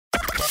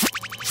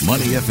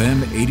Money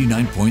FM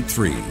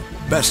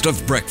 89.3. Best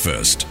of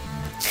breakfast.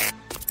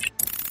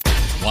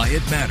 Why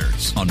it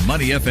matters on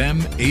Money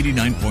FM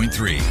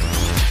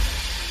 89.3.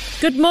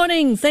 Good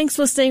morning. Thanks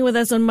for staying with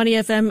us on Money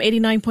FM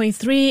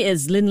 89.3.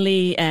 It's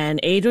Lindley and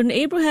Adrian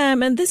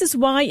Abraham, and this is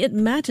Why It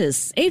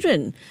Matters.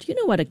 Adrian, do you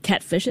know what a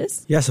catfish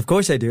is? Yes, of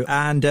course I do.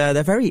 And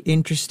they're very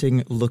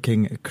interesting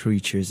looking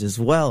creatures as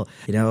well.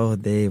 You know,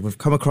 we've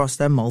come across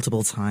them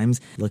multiple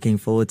times. Looking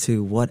forward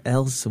to what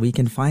else we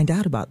can find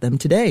out about them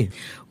today.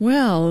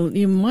 Well,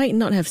 you might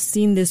not have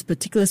seen this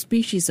particular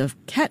species of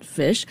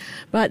catfish,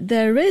 but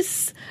there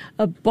is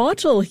a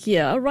bottle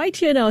here, right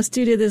here in our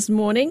studio this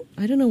morning.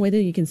 I don't know whether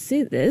you can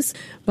see this.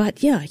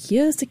 But yeah,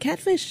 here's the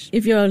catfish.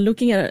 If you're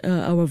looking at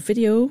our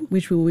video,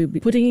 which we will be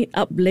putting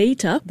up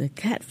later, the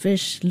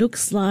catfish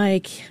looks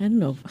like, I don't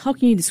know, how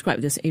can you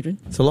describe this, Adrian?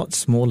 It's a lot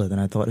smaller than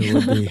I thought it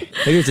would be.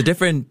 Maybe it's a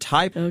different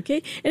type.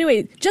 Okay.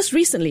 Anyway, just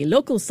recently,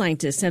 local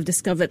scientists have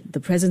discovered the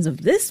presence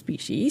of this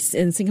species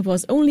in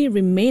Singapore's only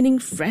remaining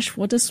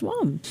freshwater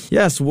swamp.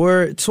 Yes,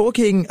 we're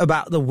talking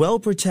about the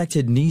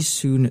well-protected Nee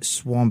Soon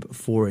Swamp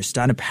Forest.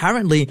 And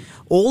apparently,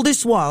 all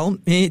this while,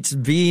 it's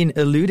been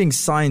eluding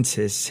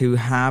scientists who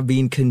have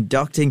been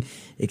conducting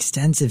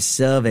extensive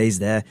surveys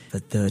there for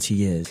 30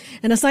 years.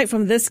 And aside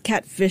from this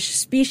catfish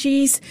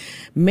species,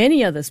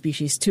 many other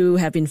species too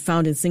have been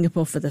found in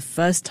Singapore for the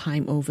first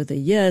time over the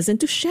years. And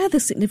to share the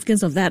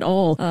significance of that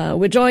all,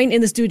 we're joined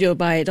in the studio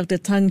by Dr.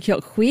 Tan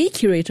Kiok Hui,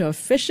 Curator of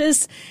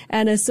Fishes,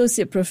 and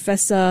Associate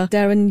Professor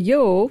Darren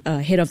Yeo,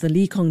 Head of the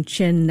Lee Kong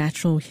Chian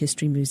Natural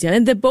History Museum.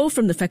 And they're both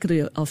from the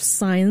Faculty of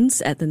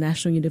Science at the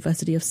National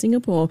University of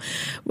Singapore.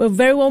 Well,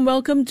 very warm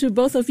welcome to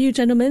both of you,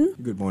 gentlemen.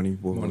 Good morning,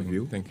 both of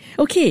you. Thank you.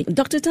 Okay,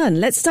 Dr. Tan,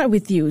 let's start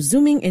with you.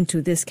 Zooming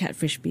into this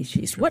catfish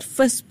species, what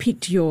first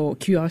piqued your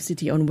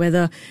curiosity on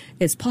whether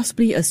it's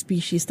possibly a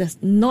species that's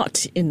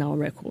not in our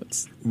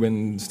records?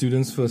 When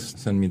students first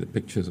sent me the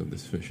pictures of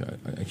this fish,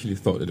 I actually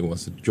thought that it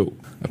was a joke,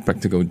 a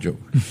practical joke.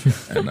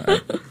 And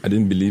I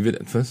didn't believe it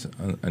at first,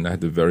 and I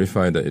had to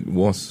verify that it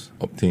was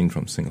obtained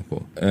from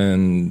Singapore.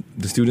 And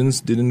the students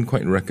didn't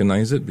quite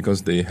recognize it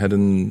because they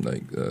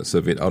hadn't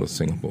surveyed out of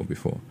Singapore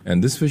before.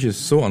 And this fish is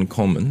so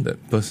uncommon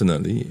that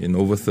personally, in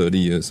over 30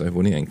 years, I've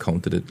only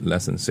encountered it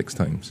less than 6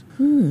 times.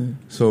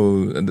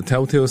 So the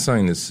telltale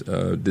sign is,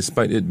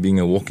 despite it being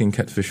a walking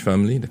catfish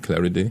family, the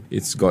Claridae,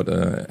 it's got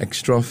an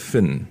extra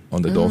fin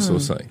on the dorsal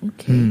side.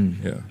 Okay.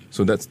 Yeah.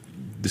 So that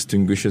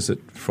distinguishes it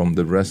from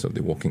the rest of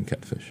the walking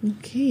catfish.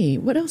 Okay.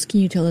 What else can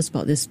you tell us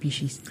about this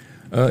species?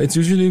 It's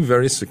usually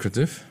very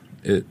secretive.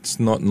 It's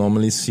not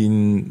normally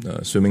seen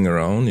swimming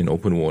around in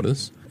open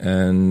waters.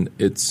 And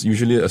it's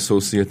usually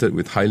associated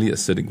with highly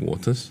acidic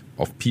waters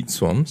of peat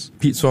swamps.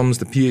 Peat swamps,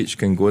 the pH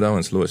can go down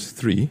as low as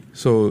 3.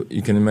 So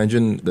you can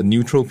imagine the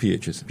neutral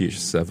pH is pH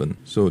 7.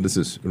 So this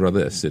is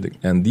rather acidic.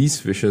 And these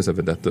fishes have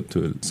adapted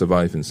to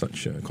survive in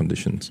such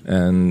conditions.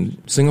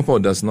 And Singapore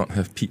does not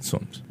have peat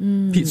swamps.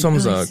 Peat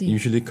swamps are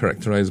usually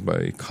characterized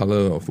by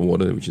color of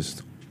water, which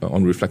is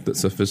on reflected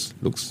surface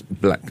looks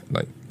black,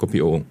 like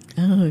kopi o.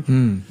 Oh,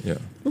 okay. Yeah.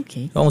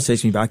 Okay. It almost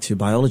takes me back to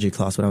biology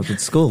class when I was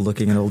at school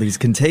looking at all these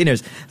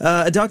containers.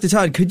 Dr.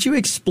 Tan, could you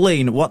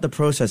explain what the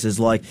process is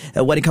like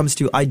when it comes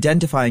to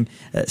identifying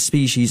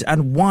species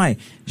and why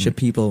should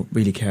people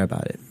really care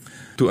about it?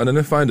 To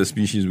identify the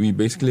species, we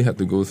basically had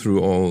to go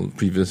through all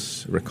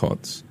previous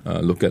records,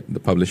 look at the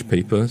published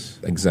papers,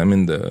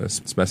 examine the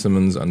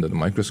specimens under the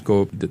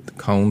microscope, did the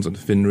counts of the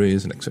fin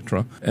rays, and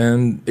etc.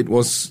 And it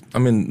was,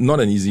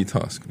 not an easy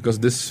task because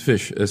this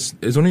fish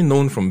is only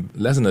known from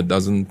less than a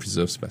dozen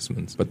preserved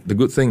specimens. But the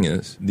good thing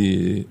is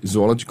the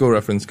Zoological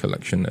Reference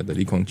Collection at the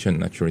Lee Kong Chian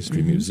Natural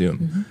History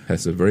Museum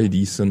has a very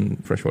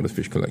decent freshwater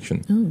fish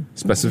collection,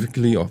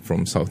 specifically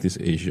from Southeast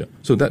Asia.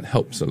 So that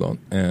helps a lot,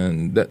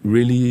 and that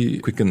really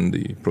quickened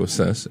the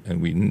process,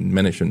 and we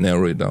managed to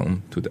narrow it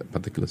down to that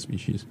particular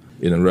species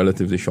in a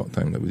relatively short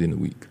time, like within a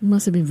week. It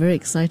must have been very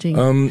exciting.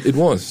 It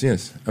was,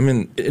 yes.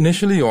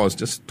 Initially I was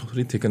just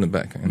totally taken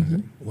aback. And I was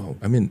like, wow,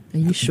 Are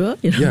you sure?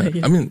 Yeah,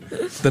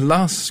 the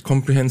last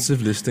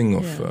comprehensive listing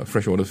of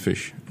freshwater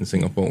fish in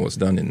Singapore was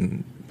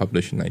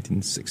published in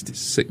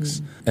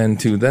 1966.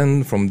 And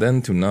from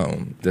then to now,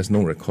 there's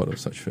no record of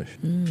such fish.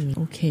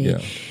 Okay. Yeah.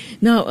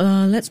 Now,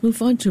 let's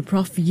move on to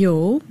Prof.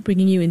 Yeo,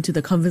 bringing you into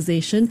the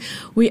conversation.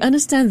 We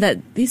understand that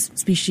these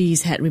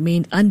species had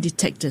remained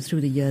undetected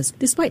through the years,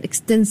 despite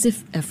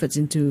extensive efforts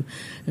into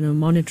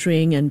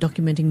monitoring and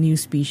documenting new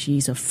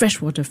species of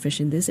freshwater fish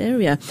in this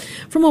area.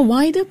 From a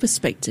wider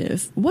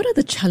perspective, what are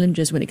the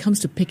challenges when it comes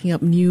to picking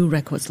up new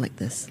records like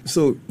this?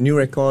 So, new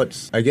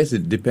records, I guess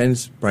it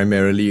depends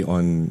primarily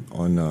on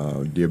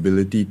the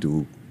ability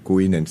to go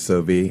in and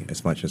survey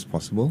as much as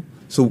possible.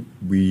 So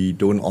we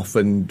don't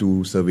often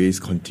do surveys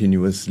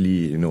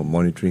continuously,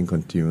 monitoring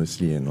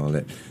continuously and all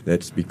that.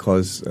 That's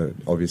because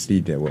obviously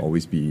there will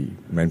always be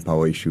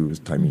manpower issues,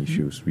 timing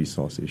issues,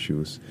 resource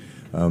issues.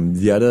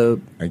 The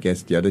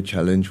other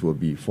challenge will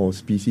be for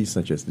species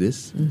such as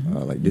this,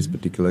 like this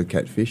particular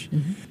catfish.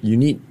 You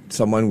need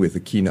someone with a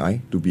keen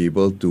eye to be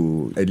able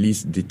to at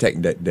least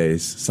detect that there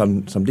is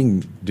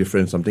something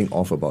different, something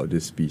off about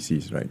this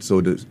species, right?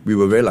 So we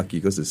were very lucky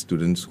because the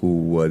students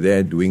who were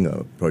there doing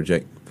a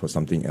project for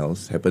something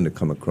else happened to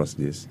come across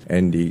this,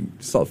 and they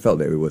sort of felt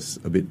that it was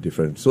a bit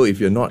different. So if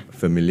you're not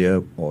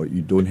familiar or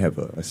you don't have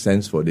a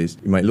sense for this,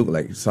 it might look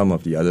like some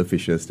of the other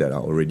fishes that are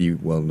already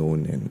well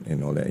known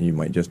and all that, and you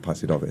might just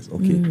pass it off as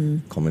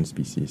common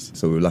species.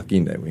 So we're lucky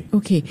in that way.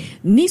 Okay,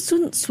 Nee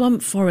Soon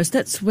Swamp Forest,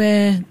 that's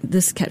where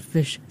this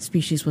catfish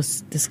species was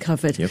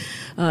discovered. Yep.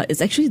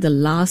 It's actually the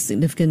last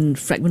significant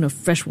fragment of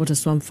freshwater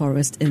swamp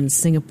forest in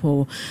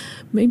Singapore.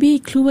 Maybe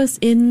clue us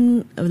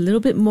in a little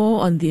bit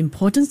more on the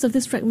importance of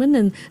this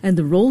fragment and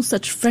the role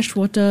such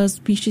freshwater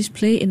species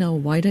play in our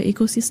wider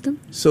ecosystem?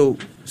 So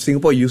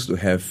Singapore used to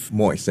have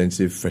more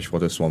extensive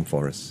freshwater swamp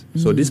forests.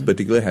 So this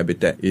particular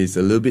habitat is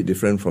a little bit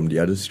different from the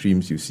other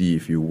streams you see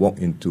if you walk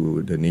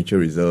into the nature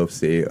reserve,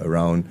 say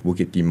around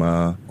Bukit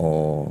Timah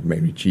or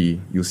MacRitchie.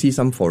 You'll see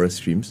some forest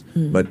streams,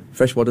 but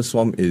freshwater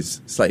swamp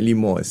is slightly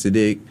more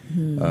acidic.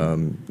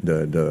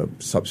 The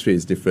substrate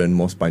is different,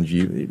 more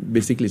spongy.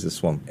 Basically, it's a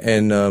swamp.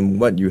 And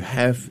what you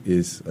have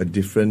is a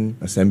different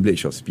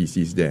assemblage of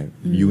species there,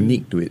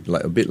 unique to it,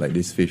 like a bit like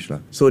this fish.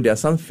 So there are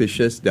some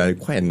fishes, there are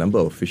quite a number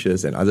of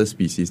fishes and other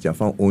species that are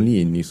found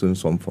only in Nee Soon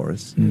Swamp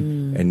Forest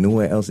and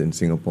nowhere else in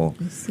Singapore.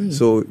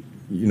 So,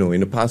 in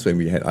the past when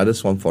we had other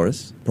swamp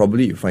forests,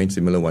 probably you find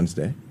similar ones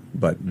there,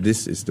 but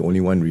this is the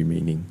only one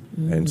remaining.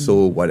 And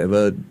so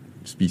whatever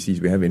species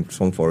we have in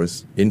swamp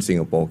forests in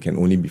Singapore can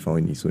only be found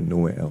in Nee Soon,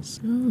 nowhere else.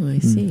 Oh, I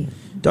see.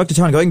 Dr.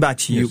 Tan, going back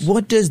to you, Yes.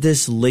 what does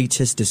this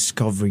latest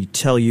discovery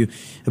tell you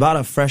about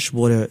our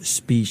freshwater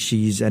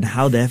species and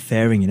how they're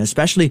faring,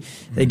 especially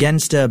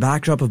against a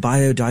backdrop of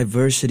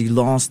biodiversity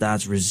loss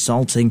that's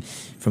resulting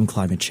from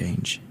climate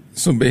change?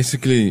 So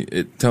basically,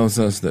 it tells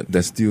us that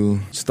there's still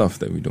stuff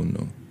that we don't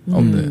know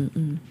out there.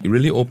 It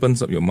really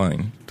opens up your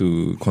mind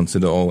to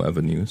consider all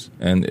avenues,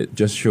 and it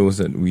just shows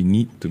that we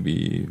need to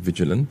be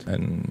vigilant,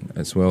 and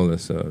as well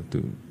as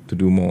to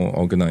do more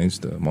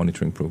organized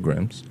monitoring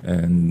programs,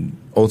 and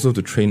also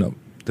to train up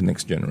the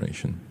next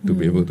generation to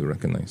be able to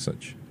recognize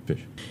such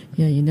fish.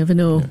 Yeah, you never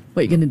know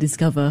what you're going to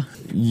discover.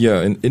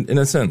 Yeah, in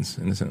a sense,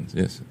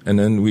 yes. And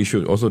then we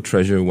should also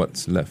treasure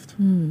what's left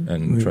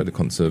and try to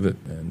conserve it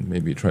and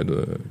maybe try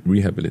to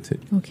rehabilitate.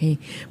 Okay.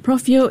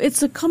 Prof Yeo,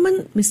 it's a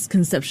common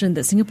misconception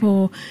that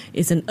Singapore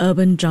is an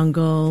urban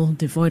jungle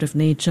devoid of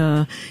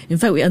nature. In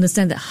fact, we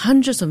understand that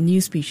hundreds of new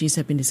species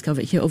have been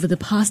discovered here over the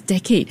past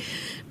decade.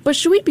 But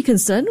should we be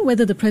concerned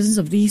whether the presence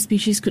of these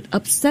species could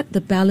upset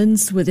the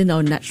balance within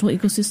our natural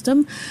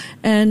ecosystem?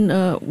 And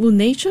will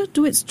nature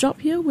do its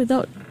job here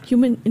without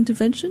human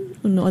intervention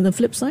on the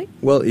flip side?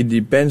 Well, it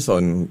depends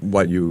on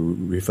what you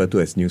refer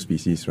to as new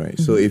species, right?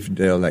 So if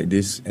they're like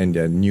this and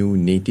they're new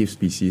native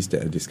species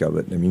that are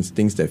discovered, that means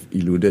things that have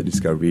eluded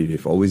discovery,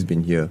 they've always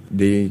been here,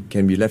 they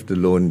can be left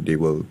alone, they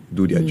will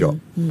do their job.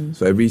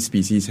 So every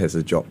species has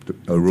a job,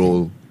 a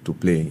role to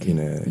play in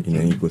an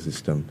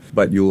ecosystem.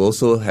 But you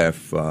also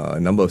have a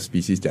number of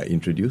species that are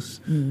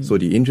introduced. So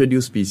the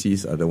introduced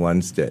species are the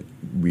ones that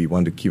we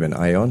want to keep an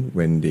eye on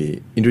when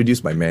they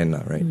introduced by man,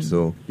 right?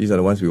 So these are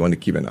the ones we want to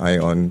keep an eye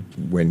on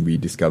when we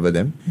discover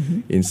them.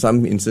 In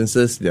some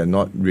instances, they are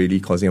not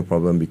really causing a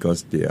problem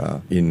because they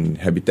are in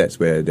habitats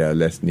where there are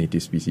less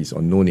native species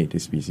or no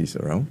native species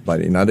around.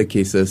 But in other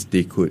cases,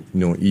 they could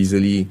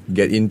easily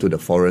get into the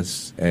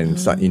forests and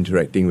start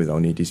interacting with our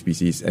native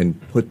species and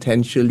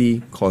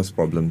potentially cause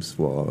problems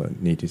for our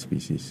native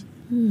species.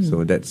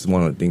 So that's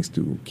one of the things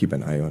to keep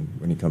an eye on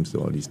when it comes to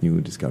all these new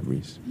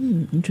discoveries.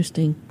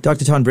 Interesting.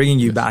 Dr. Tan, bringing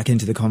you back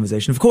into the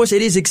conversation. Of course,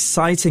 it is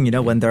exciting,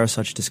 when there are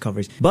such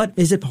discoveries. But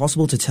is it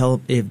possible to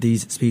tell if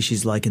these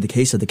species, like in the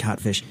case of the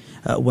catfish,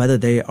 whether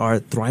they are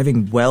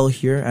thriving well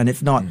here? And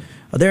if not,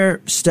 are there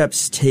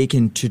steps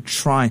taken to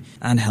try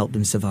and help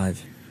them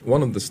survive?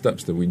 One of the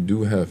steps that we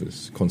do have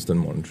is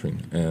constant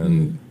monitoring,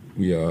 and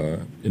we are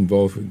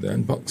involved with the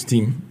NParks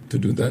team to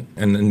do that.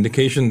 And an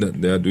indication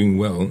that they are doing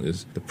well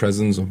is the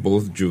presence of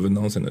both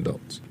juveniles and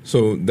adults.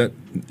 So that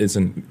is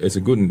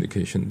a good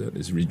indication that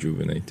it's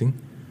rejuvenating.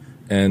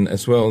 And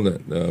as well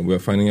that we are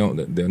finding out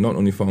that they are not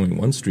only found in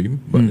one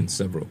stream, but in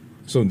several.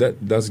 So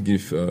that does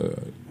give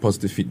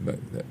positive feedback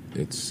that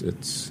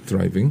it's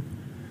thriving.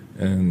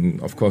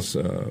 And of course,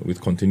 with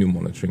continued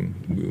monitoring,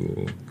 we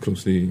will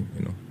closely,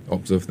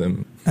 observe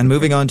them. And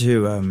moving on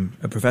to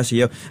Professor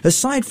Yeo,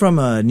 aside from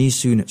Nee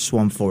Soon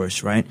Swamp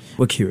Forest, right?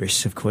 We're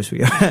curious, of course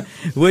we are.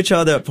 Which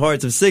other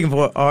parts of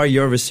Singapore are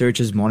your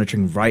researchers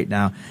monitoring right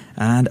now?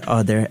 And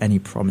are there any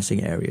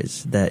promising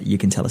areas that you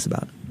can tell us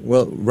about?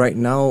 Well, right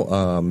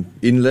now,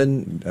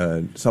 inland,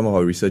 some of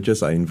our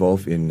researchers are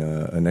involved in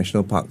a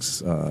national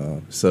parks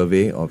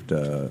survey of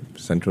the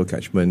Central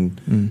Catchment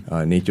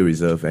Nature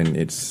Reserve and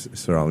its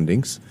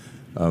surroundings.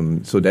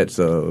 So that's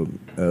a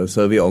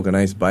survey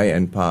organized by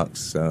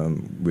NParks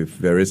with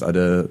various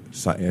other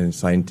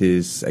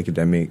scientists,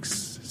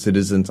 academics,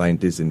 citizen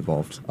scientists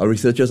involved. Our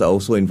researchers are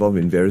also involved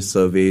in various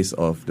surveys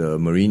of the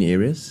marine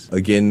areas,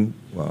 again,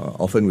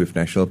 often with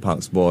National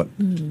Parks Board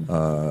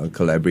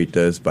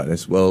collaborators, but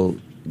as well,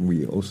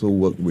 we also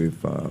work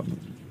with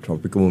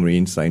Tropical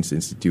Marine Science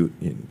Institute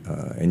in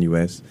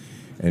NUS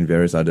and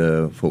various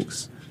other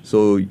folks.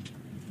 So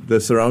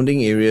the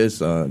surrounding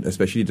areas,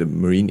 especially the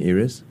marine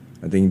areas,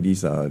 I think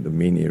these are the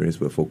main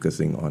areas we're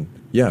focusing on.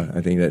 Yeah,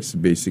 I think that's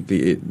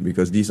basically it,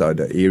 because these are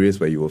the areas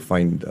where you will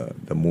find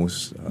the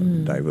most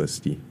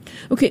diversity.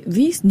 Okay,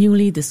 these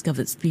newly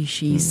discovered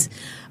species,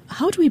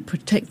 how do we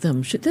protect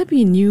them? Should there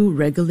be new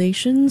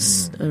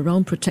regulations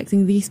around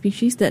protecting these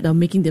species that are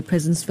making their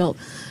presence felt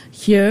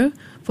here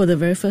for the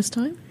very first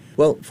time?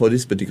 Well, for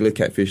this particular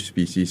catfish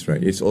species,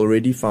 right, it's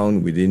already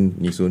found within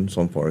Nee Soon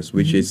Swamp Forest,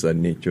 which is a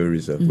nature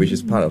reserve, which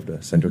is part of the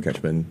Central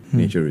Catchment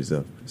Nature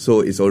Reserve.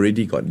 So it's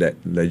already got that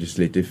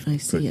legislative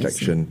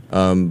protection.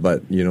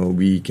 But,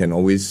 we can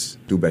always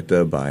do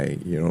better by,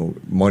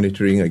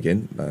 monitoring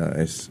again,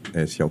 as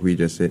Xiao Hui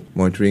just said,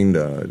 monitoring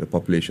the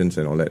populations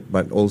and all that,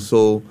 but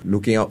also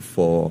looking out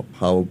for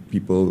how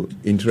people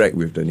interact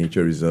with the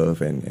nature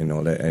reserve and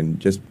all that, and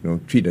just,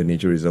 treat the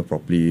nature reserve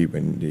properly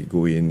when they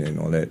go in and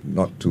all that,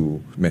 not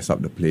to mess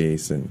up the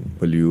place and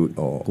pollute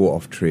or go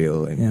off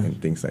trail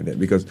and things like that,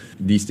 because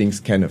these things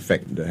can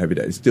affect the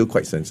habitat. It's still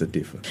quite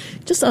sensitive.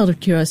 Just out of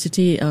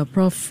curiosity,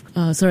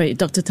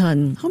 Dr.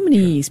 Tan, how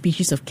many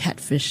species of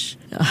catfish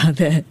are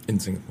there in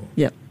Singapore?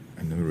 Yep.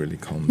 I never really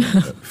count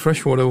them.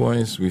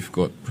 Freshwater-wise, we've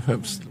got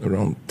perhaps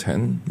around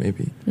 10,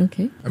 maybe.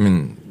 Okay. I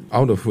mean,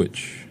 out of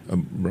which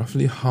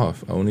roughly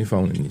half are only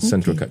found in the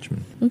Central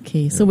Catchment.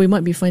 Okay, so we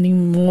might be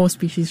finding more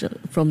species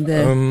from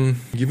there.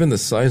 Given the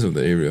size of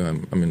the area,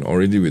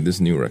 already with this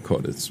new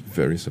record, it's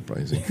very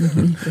surprising.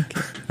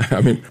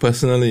 Okay.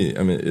 Personally,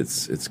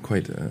 it's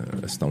quite an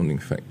astounding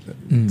fact that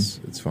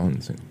it's found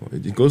in Singapore.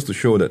 It goes to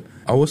show that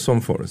our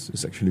swamp forest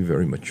is actually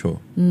very mature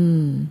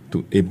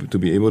to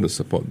be able to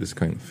support this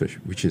kind of fish,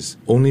 which is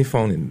only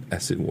found in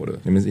acid water.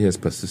 It means it has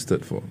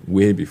persisted for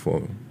way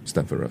before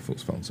Stamford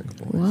Raffles found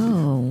Singapore.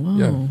 Wow.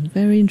 Yeah.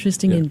 Very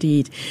interesting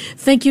indeed.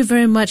 Thank you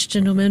very much,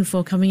 gentlemen,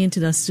 for coming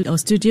into our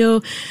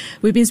studio.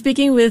 We've been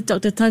speaking with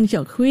Dr. Tan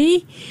Hyok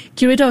Hui,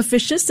 Curator of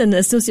Fishes, and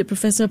Associate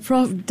Professor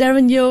Prof.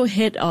 Darren Yeo,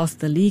 Head of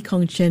the Lee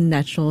Kong Chian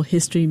Natural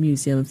History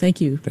Museum. Thank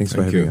you. Thanks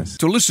for having us.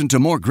 To listen to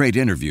more great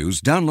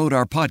interviews, download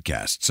our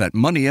podcasts at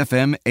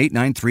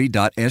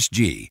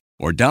moneyfm893.sg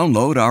or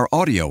download our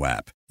audio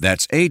app.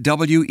 That's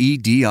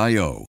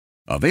AWEDIO.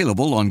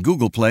 Available on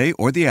Google Play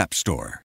or the App Store.